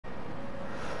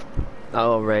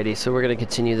Alrighty, so we're gonna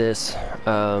continue this.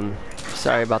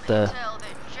 Sorry about the. Tell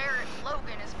that Jarrett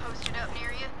Logan is posted up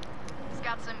near you. He's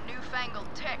got some newfangled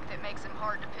tech that makes him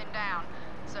hard to pin down.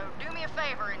 So do me a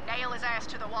favor and nail his ass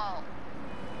to the wall.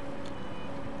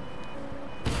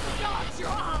 Got your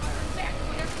armor back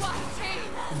with your SWAT team.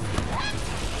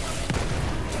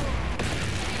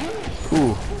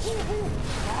 Ooh.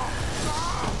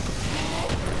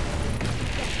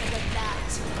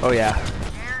 Oh yeah.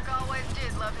 Eric always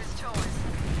did love his toys.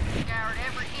 He scoured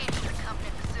every inch of the company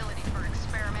facility for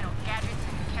experimental gadgets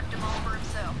and kept them all for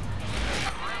himself.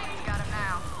 Ruben's got him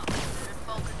now. Good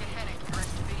folk of Gehenna can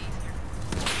rest a bit easier.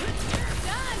 You're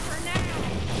done for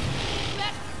now.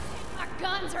 Let my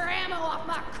guns or ammo off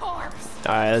my corpse.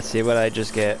 Alright, let's see what I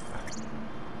just get.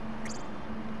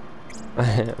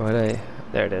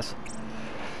 There it is.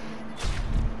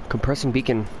 Compressing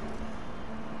beacon.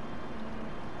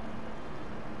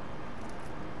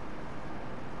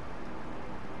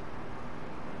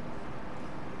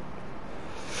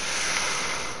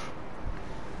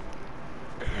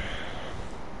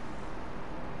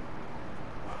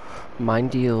 Mine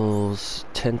deals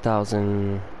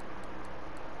 10,000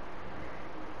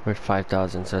 or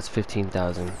 5,000, so that's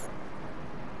 15,000.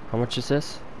 How much is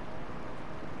this?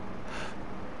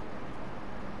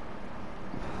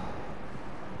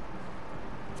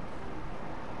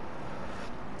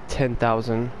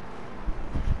 10,000.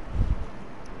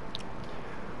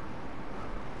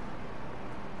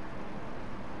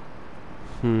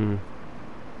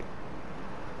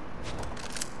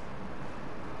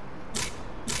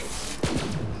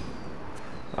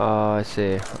 Oh, I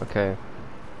see. Okay.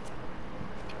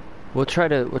 We'll try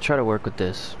to work with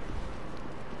this.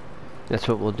 That's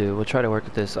what we'll do. We'll try to work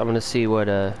with this. I'm gonna see what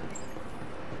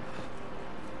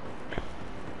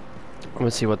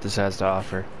this has to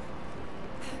offer.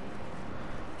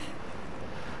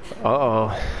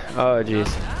 Uh-oh. Oh, jeez.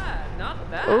 Not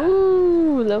bad.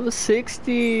 Ooh, level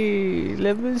 60.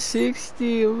 Level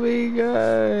 60. Oh my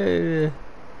god.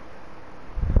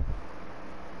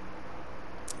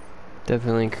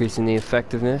 Definitely increasing the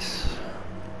effectiveness.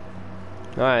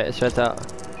 Alright, let's try that out.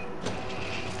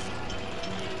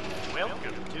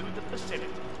 Welcome to the facility.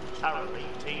 Our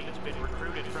elite team has been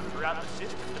recruited from throughout the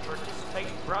system to participate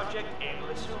in Project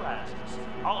Endless Horizons.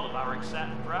 All of our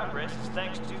exciting progress is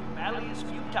thanks to Malleus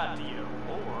Mutatio,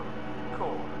 or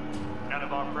Core. None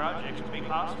of our projects would be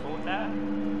possible without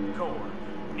Core,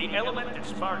 the element that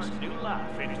sparks new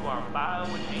life into our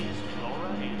bio-enhanced flora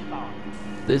and fauna.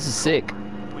 This is sick.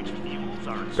 Which fuels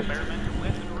our experimental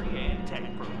weaponry and tech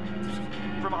programs.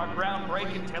 From our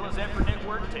groundbreaking Telezephyr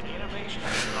network to innovation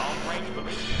in long-range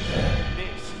ballistics,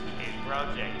 this is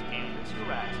Project Endless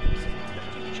Horizons, the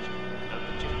future of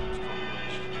the James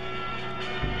Corporation.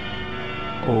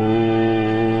 Oh,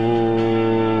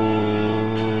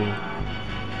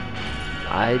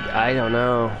 I don't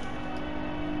know.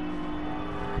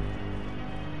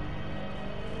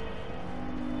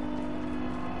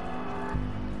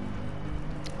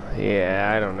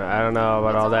 Yeah, I don't know. I don't know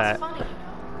about all that. Funny, you know.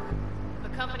 The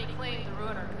company claimed the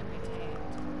ruiner could be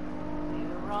tamed. They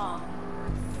were wrong.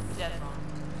 Dead wrong.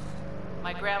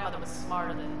 My grandmother was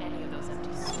smarter than any of those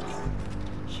empty suits.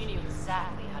 She knew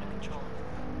exactly how to control it.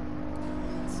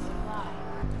 And so do I.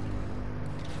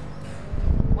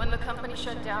 When the company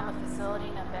shut down the facility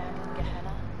and abandoned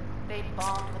Gehenna, they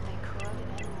bombed what they could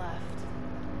and left.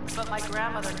 But my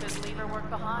grandmother couldn't leave her work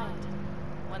behind.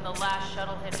 When the last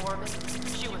shuttle hit orbit,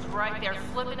 she was right there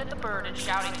flipping at the bird and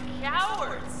shouting,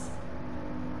 "Cowards!"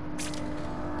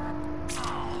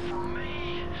 Oh, for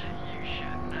me, you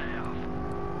shouldn't have.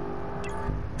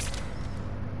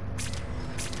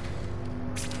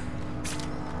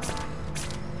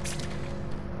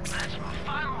 That's my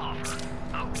final offer.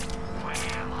 Oh,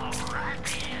 well, alright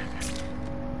then.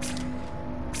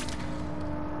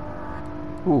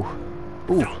 Ooh.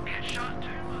 Ooh. Don't get shot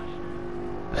too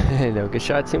much. Don't get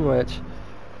shot too much.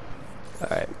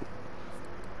 Alright.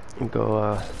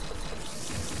 Go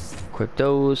equip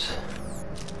those.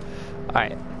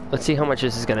 Alright. Let's see how much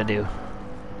this is gonna do.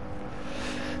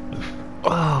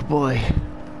 Oh boy.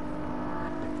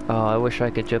 Oh, I wish I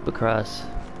could jump across.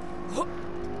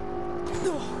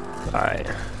 Alright.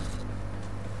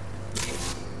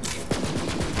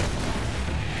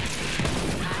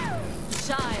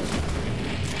 Child.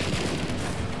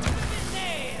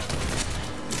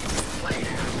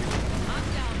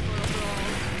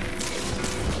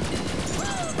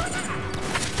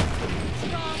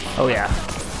 Oh yeah.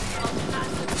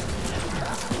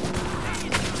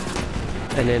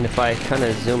 And then if I kind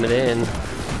of zoom it in,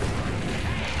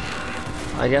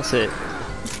 I guess it...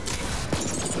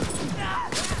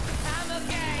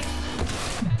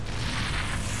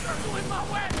 my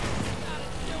way! Gotta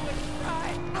do it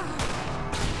right!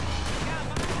 Got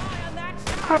my eye on that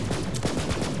shot!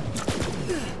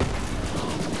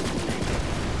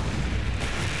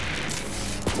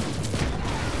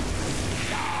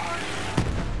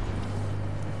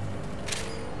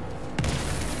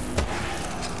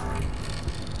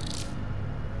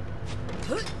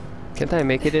 Can't I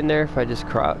make it in there if I just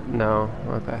crop? No.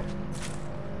 Okay.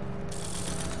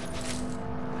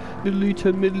 Middly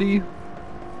to middly.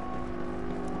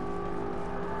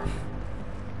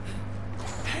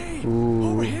 Hey,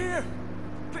 Ooh. over here!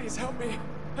 Please help me.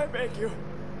 I beg you.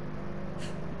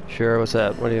 Sure, what's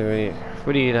up? What do you need?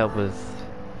 What do you need help with?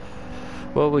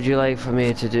 What would you like for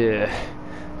me to do?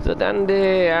 The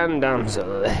dandy and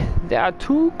damsel. There are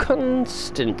two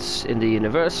constants in the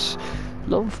universe.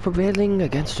 Love prevailing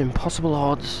against impossible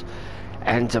odds,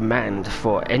 and demand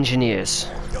for engineers.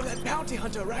 You're that bounty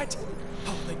hunter, right?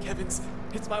 Oh, thank heavens.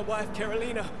 It's my wife,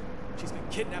 Carolina. She's been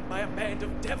kidnapped by a band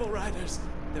of devil riders.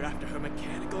 They're after her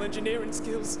mechanical engineering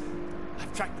skills.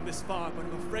 I've tracked them this far, but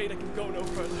I'm afraid I can go no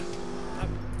further. I'm,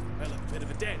 well, a bit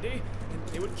of a dandy, and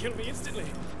they would kill me instantly.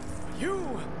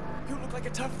 You look like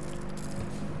a tough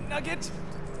nugget.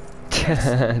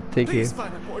 Thank you. Please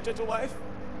find my poor gentle wife.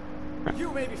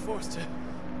 You may be forced to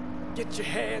get your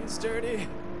hands dirty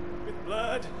with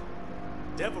blood,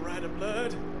 devil rider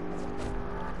blood.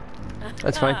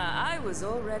 That's fine. I was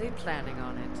already planning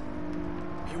on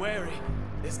it. Be wary.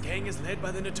 This gang is led by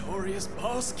the notorious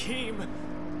Boss Keem.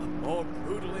 A more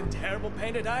brutal and terrible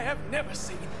bandit I have never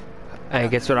seen. I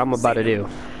guess what I'm about to do.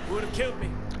 Who would have killed me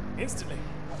instantly?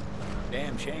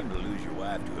 Damn shame to lose your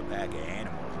wife to a pack of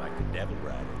animals like the Devil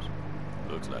Riders.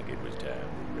 Looks like it was time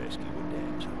to rescue a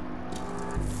damsel.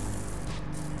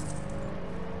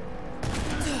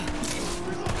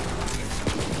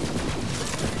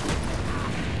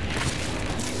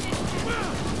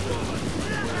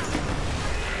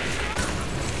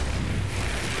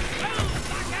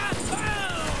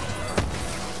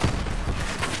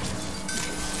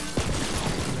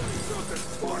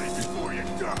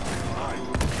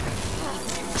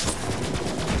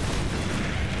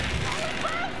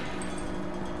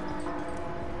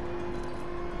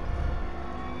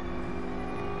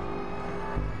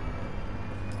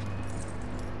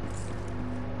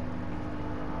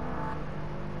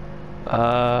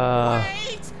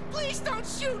 Wait! Please don't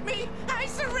shoot me! I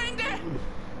surrender!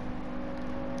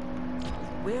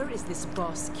 Where is this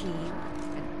Boss Keem?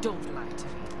 And don't lie to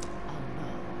me.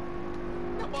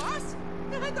 Oh The boss?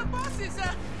 The boss is,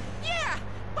 yeah!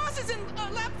 Boss is in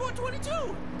lab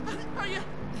 422! Are you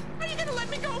gonna let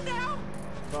me go now?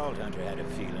 Vault Hunter had a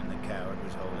feeling the coward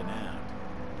was holding out.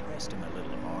 Pressed him a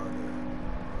little harder.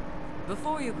 no.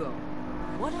 Before you go,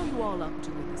 what are you all up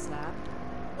to in this lab?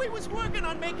 We was working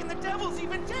on making the devils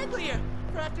even deadlier.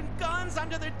 Crafting guns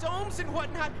under their domes and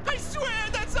whatnot. I swear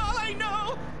that's all I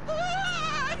know!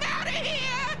 I'm out of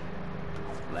here!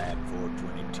 Lab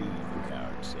 422, the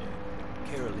coward said.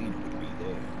 Carolina would be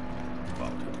there.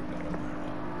 Vault Hunter got him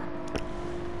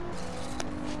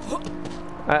wrong.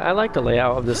 I like the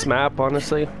layout of this map,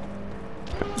 honestly.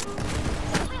 Listen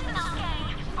up,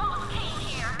 gang. Boss King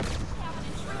here. Have an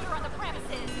intruder on the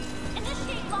premises.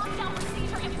 Initiate lockdown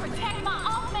procedure and protect my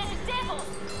augmented devils.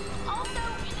 Also,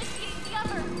 initiate the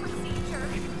other procedure.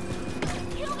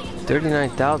 Kill the intruder.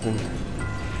 39,000.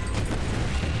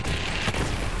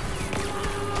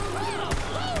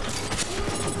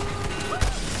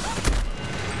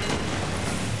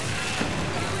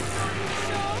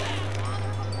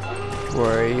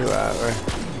 Where are you at?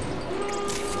 You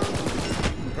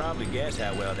can probably guess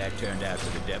how well that turned out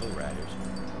for the Devil Riders.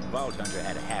 Vault Hunter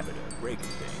had a habit of breaking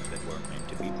things that weren't meant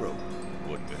to be broken.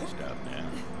 Wouldn't gonna stop now.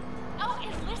 Oh,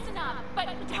 and listen up,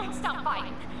 but don't stop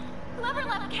fighting. Whoever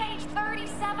left cage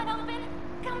 37 open,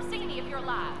 come see me if you're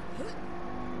alive.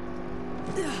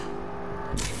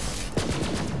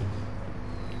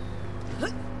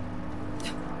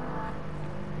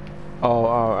 Oh.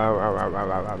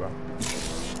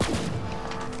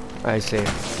 I see.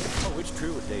 Oh, it's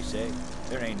true what they say.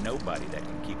 There ain't nobody that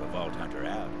can keep a Vault Hunter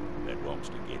out that wants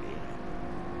to get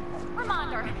in.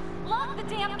 Reminder, lock the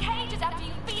damn cages after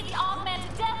you feed the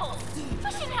augmented devils.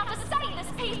 We shouldn't have to say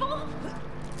this, people.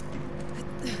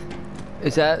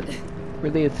 Is that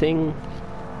really a thing?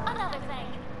 Another thing,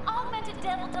 augmented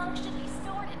devil dung should be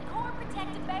stored in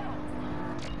core-protected barrels.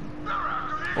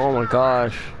 Oh my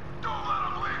gosh. Don't let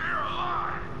them leave here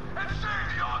alive and save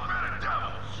the augmented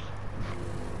devils.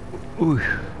 Ooh.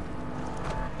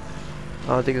 I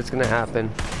don't think it's gonna happen.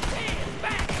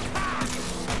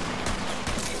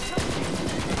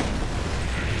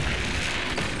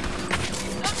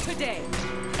 Not today.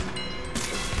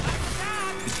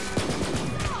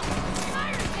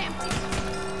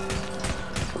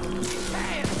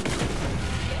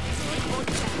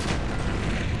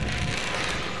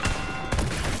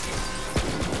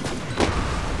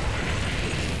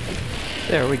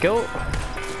 There we go.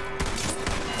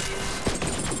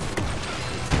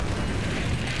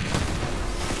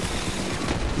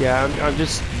 Yeah, I'm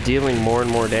just dealing more and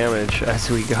more damage as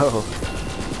we go.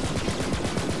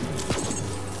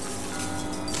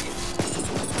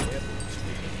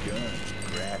 Guns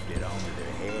grafted onto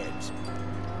their heads.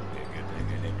 Good thing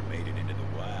they never made it into the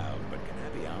wild, but can I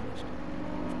be honest?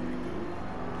 It's pretty cool.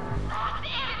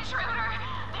 Intruder!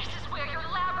 This is where your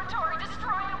laboratory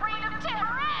destroying reign of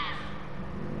terror is!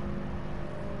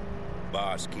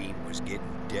 Boss Keem was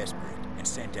getting desperate and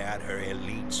sent out her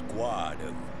elite squad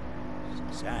of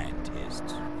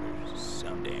scientists for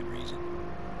some damn reason.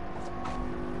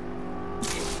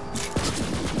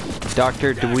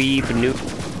 Dr. Dweeb, new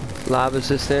lab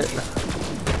assistant.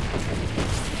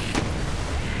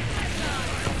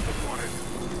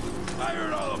 I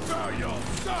heard all about y'all.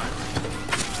 Son!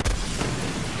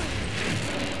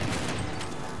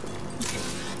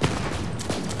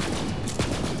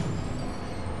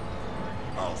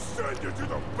 I'll send you to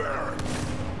the barracks.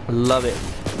 Love it.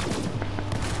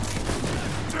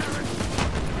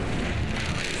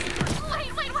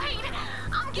 Wait!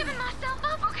 I'm giving myself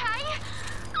up, okay?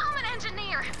 I'm an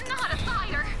engineer, not a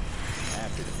fighter.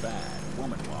 After the fight, a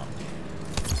woman walked in.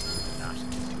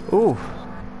 Ooh.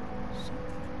 Something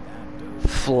about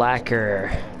those Flacker.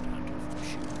 hunters from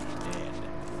shooting us dead.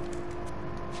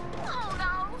 Oh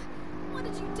no! What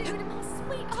did you do to my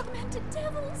sweet augmented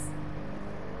devils?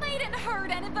 They didn't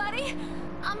hurt anybody.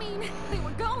 I mean, they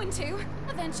were going to,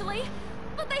 eventually.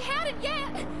 But they hadn't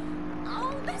yet.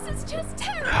 Oh, this is just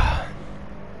terrible.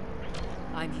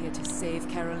 I'm here to save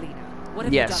Carolina. What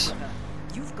have Yes. you done with her?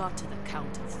 You've got to the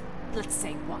count of, let's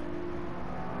say, 1.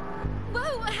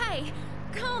 Whoa, hey!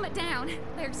 Calm it down.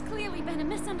 There's clearly been a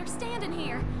misunderstanding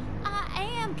here. I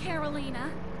am Carolina.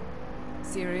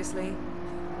 Seriously?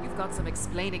 You've got some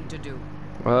explaining to do.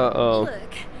 Uh-oh.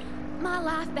 Look, my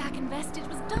life back in Vestige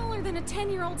was duller than a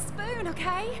 10-year-old spoon,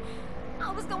 okay?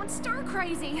 I was going stir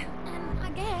crazy, and I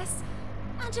guess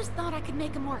I just thought I could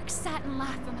make a more exciting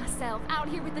life for myself out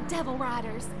here with the Devil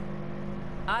Riders.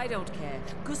 I don't care.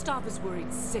 Gustav is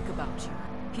worried sick about you.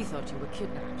 He thought you were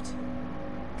kidnapped.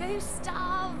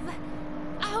 Gustav.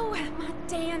 Oh, my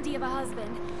dandy of a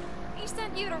husband. He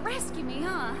sent you to rescue me,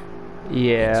 huh?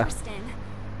 Yeah. Interesting.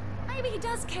 Maybe he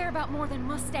does care about more than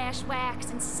mustache wax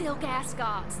and silk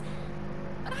ascots.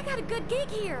 But I got a good gig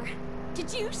here.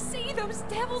 Did you see those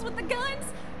devils with the guns?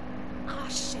 Ah,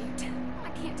 shoot. I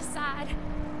can't decide.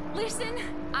 Listen,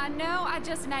 I know I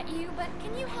just met you, but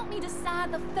can you help me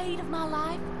decide the fate of my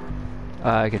life?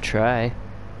 I could try.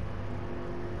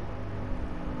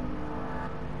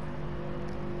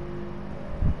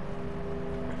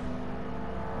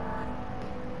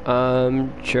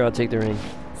 Sure, I'll take the ring.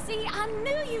 See, I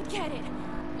knew you'd get it.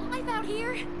 Life out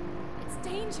here, it's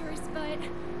dangerous, but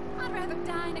I'd rather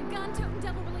die in a gun-toting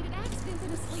devil-related accident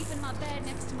than asleep in my bed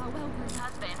next to my well-groomed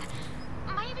husband.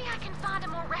 Maybe I can find a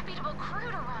more reputable crew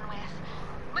to run with.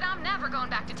 But I'm never going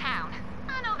back to town.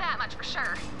 I know that much for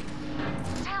sure.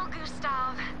 Tell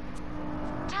Gustav.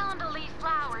 Tell him to leave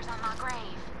flowers on my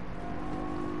grave.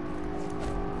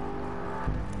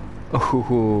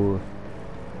 Ooh.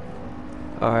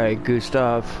 Alright,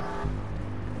 Gustav.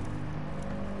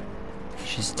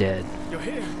 She's dead. You're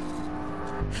here.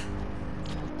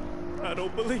 I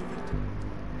don't believe it.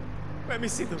 Let me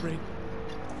see the ring.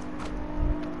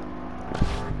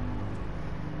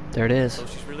 There it is. Oh,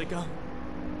 she's really gone.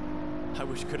 I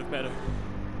wish I could have met her.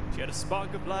 She had a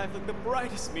spark of life like the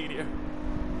brightest meteor.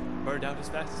 Burned out as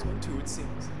fast as one too, it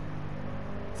seems.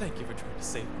 Thank you for trying to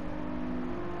save me.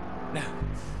 Now,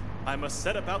 I must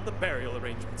set about the burial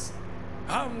arrangements.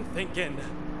 I'm thinking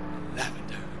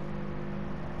lavender.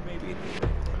 Maybe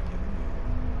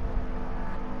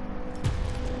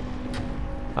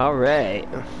Alright.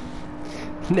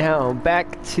 Now,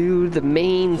 back to the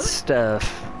main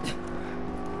stuff.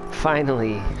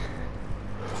 Finally.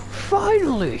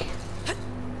 Finally!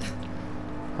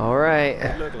 Alright.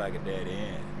 it looked like a dead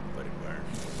end, but it weren't.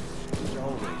 There's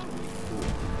always a fool,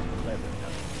 clever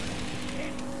enough.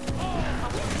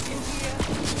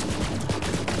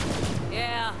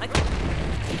 Yeah,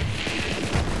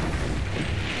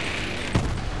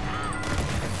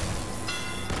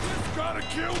 Gotta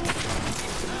kill.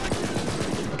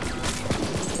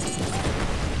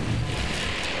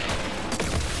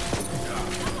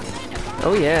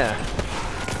 Oh yeah.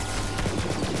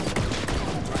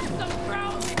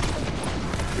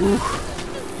 Ooh.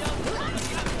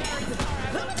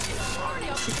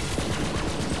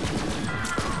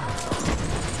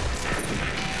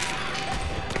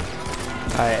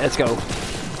 Alright, let's go.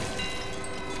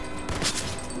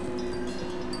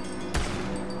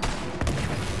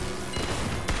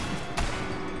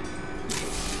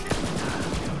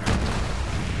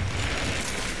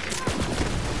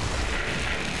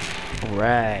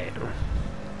 Alright.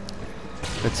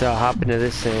 Let's hop into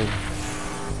this thing.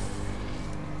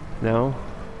 No?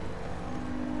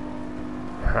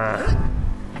 Huh.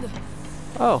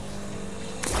 Oh.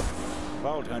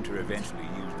 Vault Hunter eventually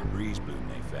used the breeze bloom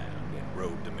they found and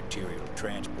rode the material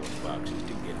transport boxes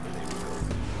to get where they were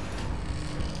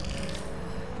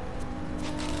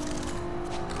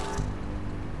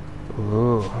going.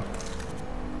 Ooh.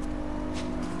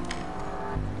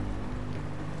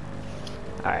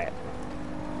 Alright.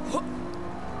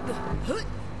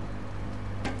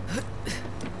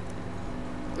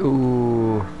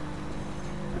 Ooh.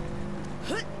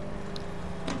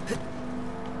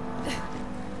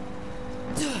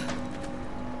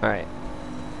 Alright.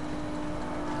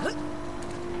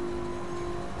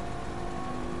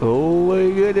 Oh my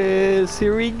goodness,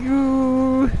 here we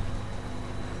go.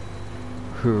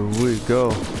 Here we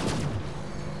go.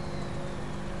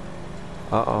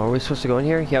 Uh-oh, are we supposed to go in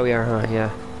here? Yeah, we are, huh? Yeah.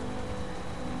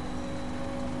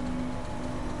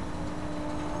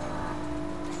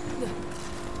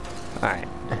 Alright.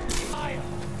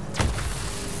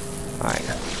 Alright.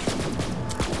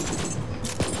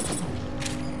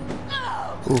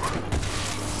 Ooh.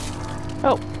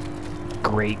 Oh.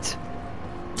 Great.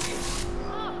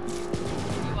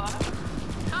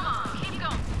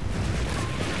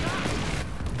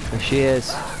 There she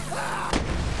is.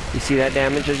 You see that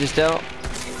damage I just dealt?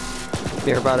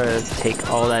 You're about to take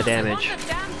all that damage.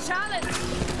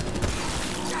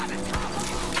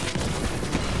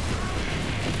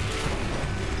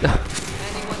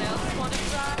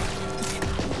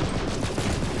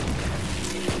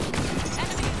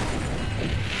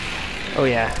 Oh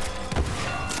yeah.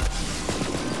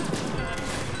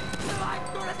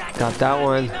 Got that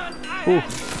one. Ooh.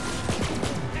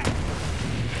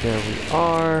 There we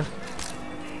are.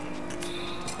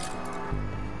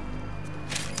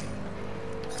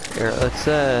 Here, let's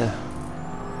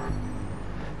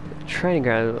try and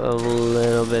grab a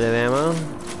little bit of ammo.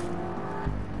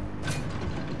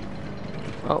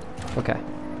 Oh, okay.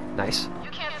 Nice.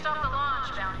 You can't stop the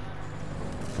launch, Bounty.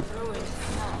 Through it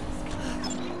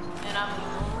task. And I'm the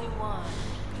only one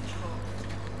in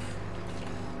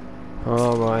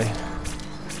control. Oh boy.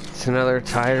 It's another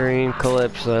tiring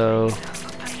Calypso.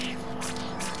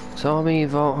 Zombie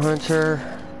Vault Hunter.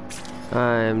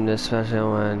 I'm the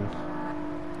special one.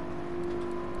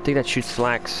 I think that shoots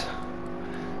flax.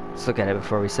 Let's look at it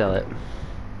before we sell it.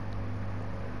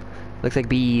 Looks like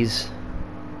bees.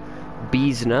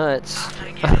 Bees nuts.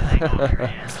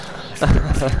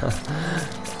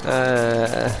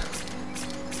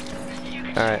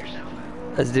 Alright.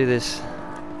 Let's do this.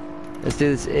 Let's do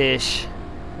this ish.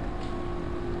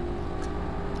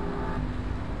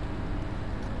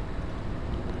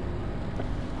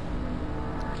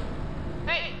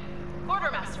 Hey,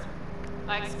 Quartermaster.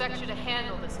 I expect you to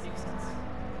handle this nuisance.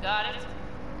 Got it?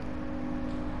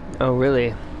 Oh,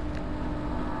 really?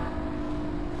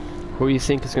 Who do you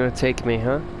think is gonna take me,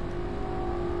 huh?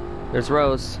 There's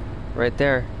Rose, right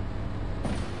there.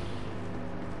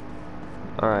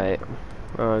 Alright.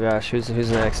 Oh gosh, who's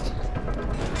next?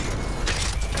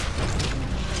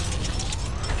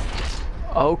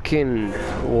 Oaken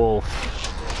Wolf.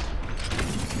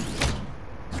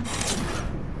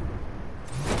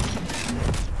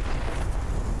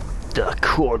 The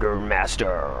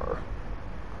Quartermaster.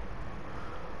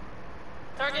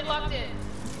 Target locked in.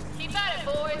 Keep at it,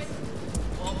 boys.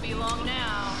 Won't be long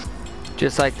now.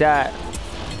 Just like that.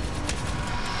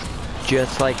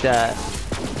 Just like that.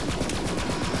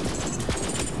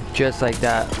 Just like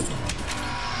that.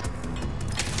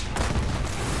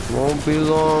 Won't be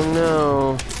long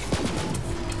now.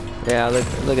 Yeah,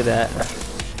 look at that.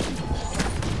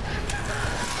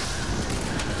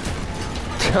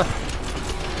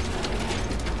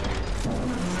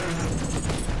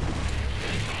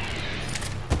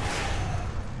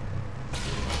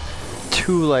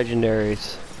 Two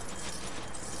legendaries.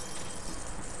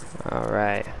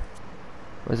 Alright.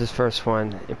 What's this first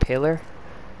one? Impaler?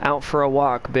 Out for a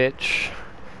walk, bitch.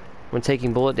 When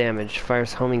taking bullet damage,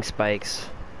 fires homing spikes.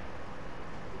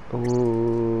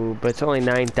 Ooh, but it's only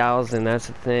 9,000, that's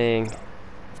the thing.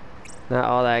 Not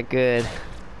all that good.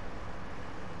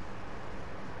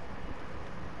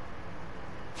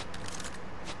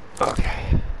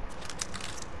 Okay.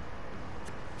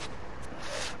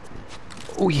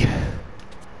 Oh yeah.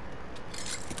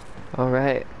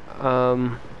 Alright,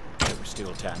 There was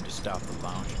still time to stop the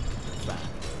launch.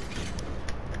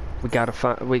 we gotta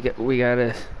find, we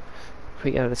gotta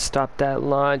stop that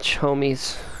launch,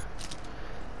 homies.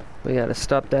 We gotta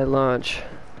stop that launch.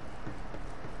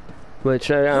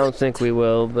 Which I don't think we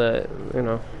will, but you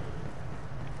know.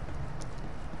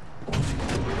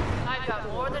 I've got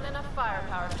more than enough fire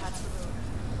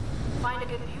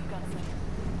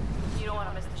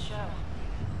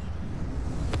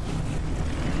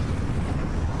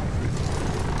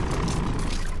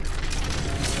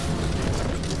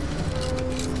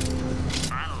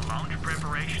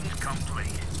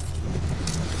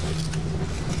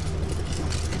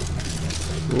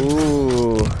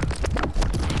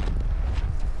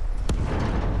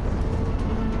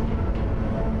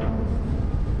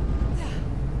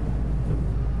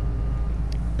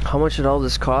How much did all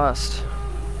this cost?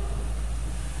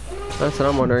 That's what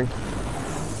I'm wondering.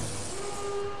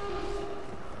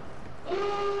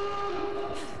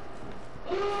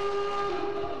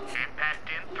 Impact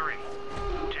in 3,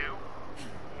 2,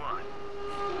 1.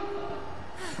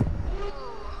 Ooh,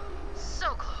 so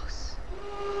close.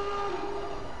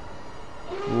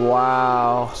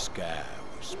 Wow. The sky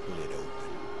was split open.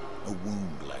 A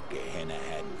wound like Gehenna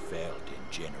hadn't felt in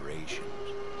generations.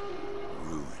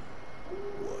 Ruin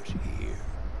was here.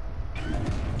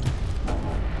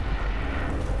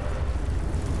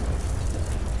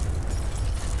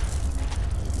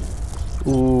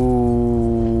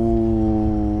 Ooh.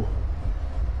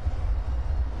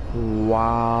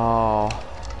 Wow.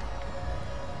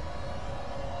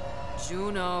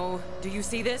 Juno, do you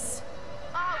see this?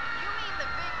 Oh, you mean the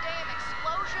big damn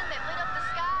explosion that lit up the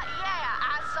sky? Yeah,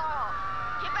 I saw.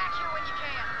 Get back here when you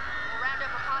can. We'll round up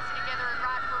a posse together and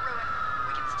ride for Ruin.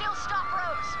 We can still stop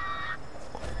Rose.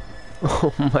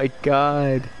 Oh my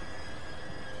god.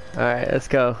 Alright, let's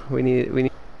go. We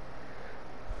need.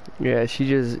 Yeah, she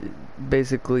just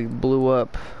basically blew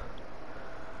up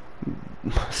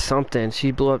something.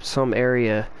 She blew up some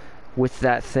area with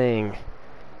that thing.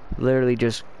 Literally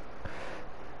just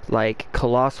like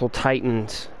colossal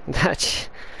titans. That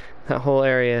whole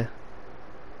area.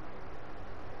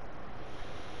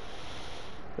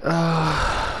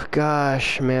 Oh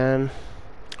gosh, man.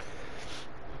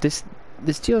 This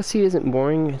DLC isn't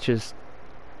boring. It's just,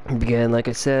 again, like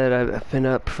I said, I've been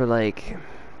up for like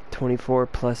 24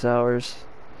 plus hours.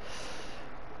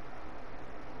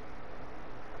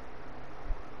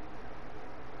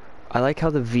 I like how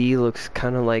the V looks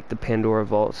kind of like the Pandora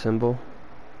Vault symbol.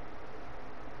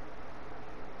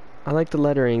 I like the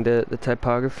lettering, the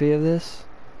typography of this.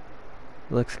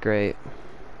 Looks great.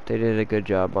 They did a good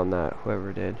job on that,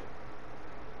 whoever did.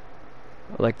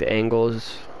 I like the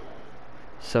angles.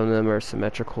 Some of them are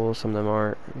symmetrical, some of them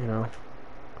aren't, you know.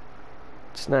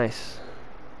 It's nice.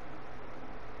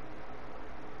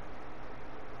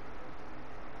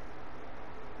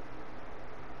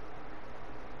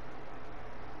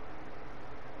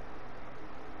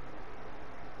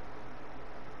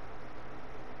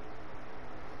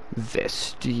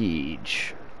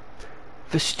 Vestige.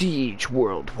 Vestige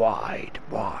worldwide.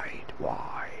 Wide.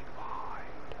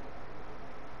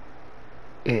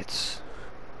 It's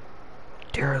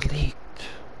derelict.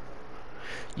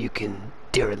 You can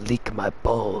derelict my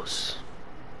balls.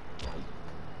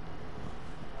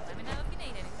 Let me know if you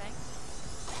need anything.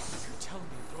 You telling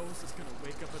me Rose is gonna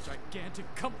wake up a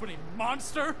gigantic company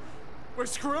monster? We're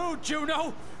screwed,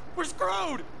 Juno! We're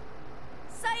screwed!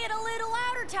 Say it a little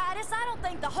louder, Titus. I don't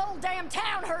think the whole damn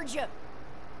town heard you.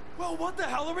 Well, what the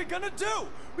hell are we gonna do?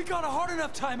 We got a hard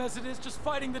enough time as it is just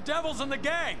fighting the devils and the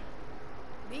gang.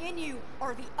 Me and you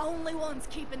are the only ones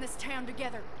keeping this town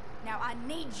together. Now I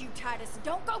need you, Titus.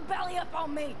 Don't go belly up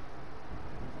on me.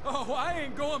 Oh, I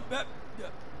ain't going back.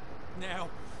 Now,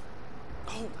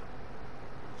 hold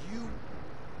on. You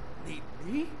need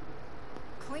me?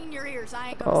 Clean your ears. I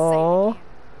ain't gonna Oh,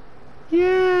 say it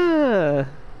again. yeah.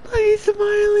 He's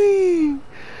smiling.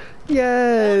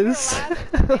 Yes.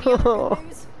 Well, you're alive. Any other good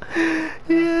news?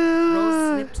 Yeah.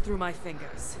 Rose slipped through my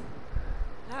fingers.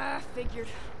 I figured.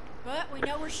 But we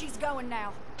know where she's going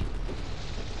now.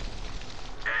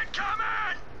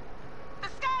 Incoming! The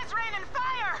sky's raining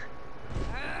fire!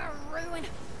 Ruin.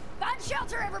 Find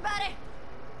shelter, everybody.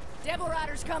 Devil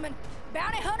Rider's coming.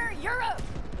 Bounty Hunter, you're up.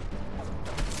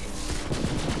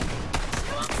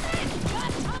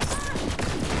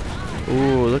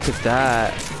 Ooh, look at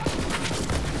that.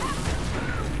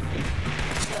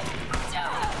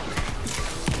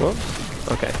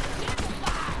 Whoops. Okay.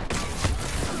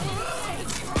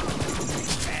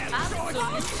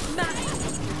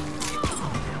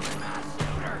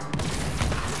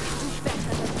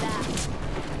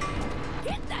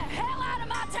 Get the hell out of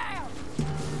my town!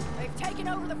 They've taken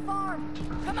over the farm.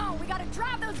 Come on, we gotta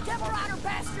drive those Devil Rider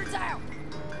bastards out.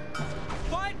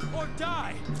 Fight or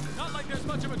die. Not like there's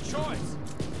much of a choice.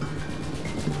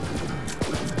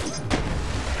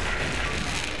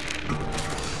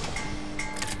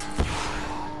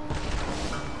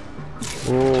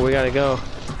 Ooh, we gotta go.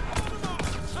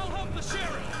 I'll help the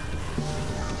sheriff.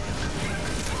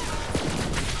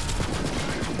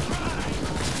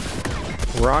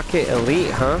 Rocket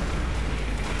Elite, huh?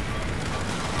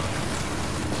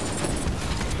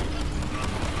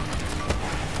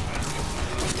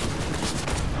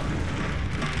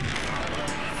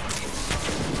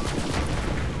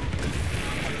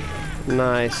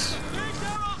 Nice. Big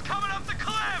devil's coming up the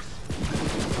cliff!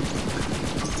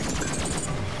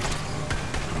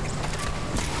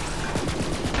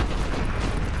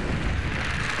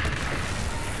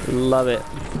 Love it.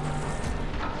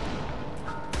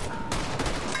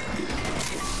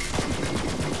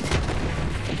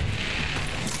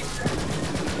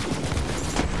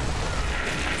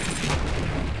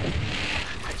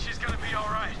 She's gonna be all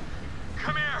right.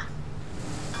 Come here.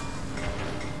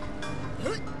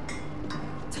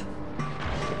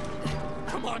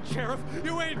 Come on, Sheriff.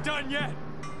 You ain't done yet.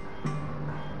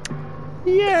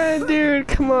 Yeah, dude,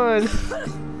 come on.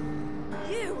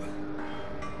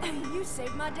 You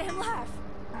saved my damn life.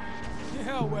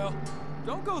 Yeah, well,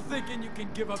 don't go thinking you can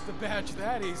give up the badge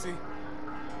that easy.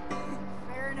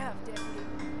 Fair enough, Deputy.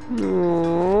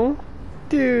 Aww.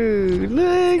 Dude,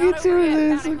 look, it's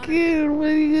this so cute. What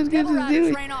are you guys Devil gonna Riders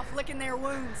do? ran off licking their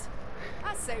wounds.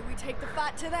 I say we take the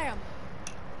fight to them.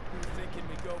 You thinking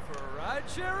we go for a ride,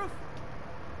 Sheriff?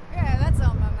 Yeah, that's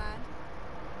on my mind.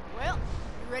 Well,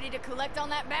 you ready to collect on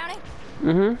that bounty?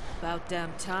 Mm-hmm. About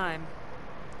damn time.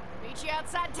 Meet you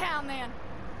outside town then.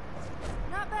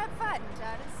 Not bad fighting,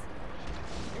 Titus.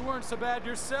 You weren't so bad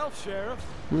yourself, Sheriff.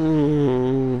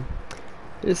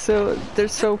 They're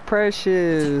so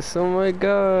precious. Oh my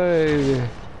god.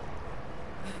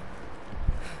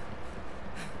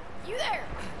 You there?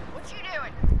 What you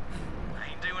doing?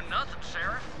 I ain't doing nothing,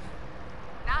 Sheriff.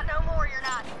 Not no more, you're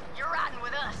not. You're riding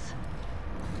with us.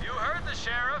 You heard the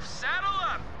sheriff. Saddle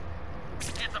up.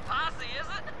 It's a posse, is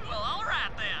it? Well, all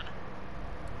right then.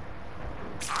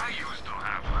 I used to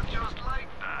have one just like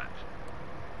that.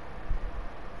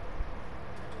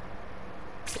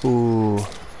 Ooh.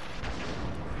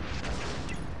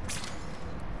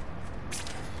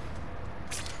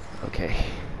 Okay.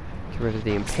 Get rid of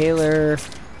the impaler.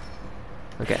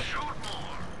 Okay.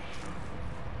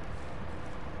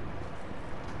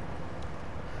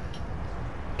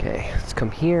 Okay, let's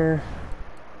come here.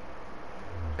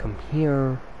 Come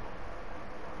here.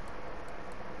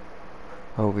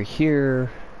 Over here.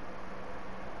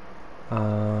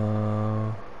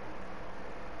 I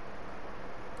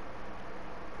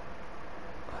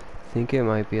think it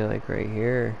might be like right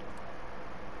here.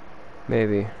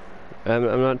 Maybe. I'm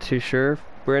not too sure if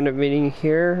we're end up meeting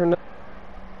here or not.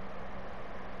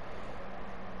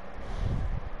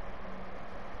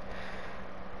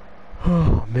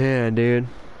 Oh man, dude.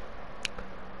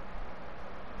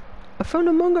 I found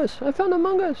Among Us! I found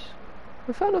Among Us!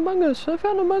 I found Among Us! I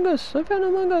found Among Us! I found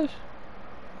Among Us!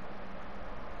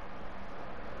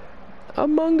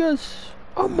 Among Us!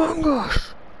 Among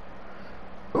Us!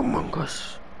 Among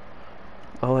Us!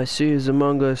 All I see is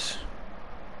Among Us.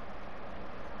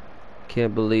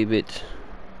 Can't believe it.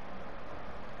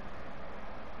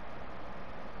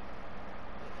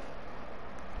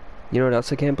 You know what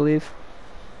else I can't believe?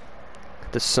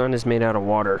 The sun is made out of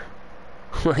water.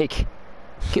 Like,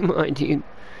 come on, dude.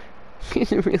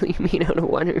 Is it really made out of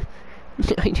water?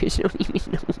 I just don't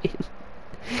even know it.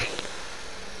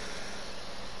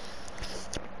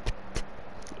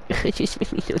 I just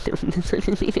really don't know if the sun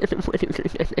is made out of water or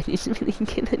not. I just really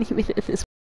cannot even at this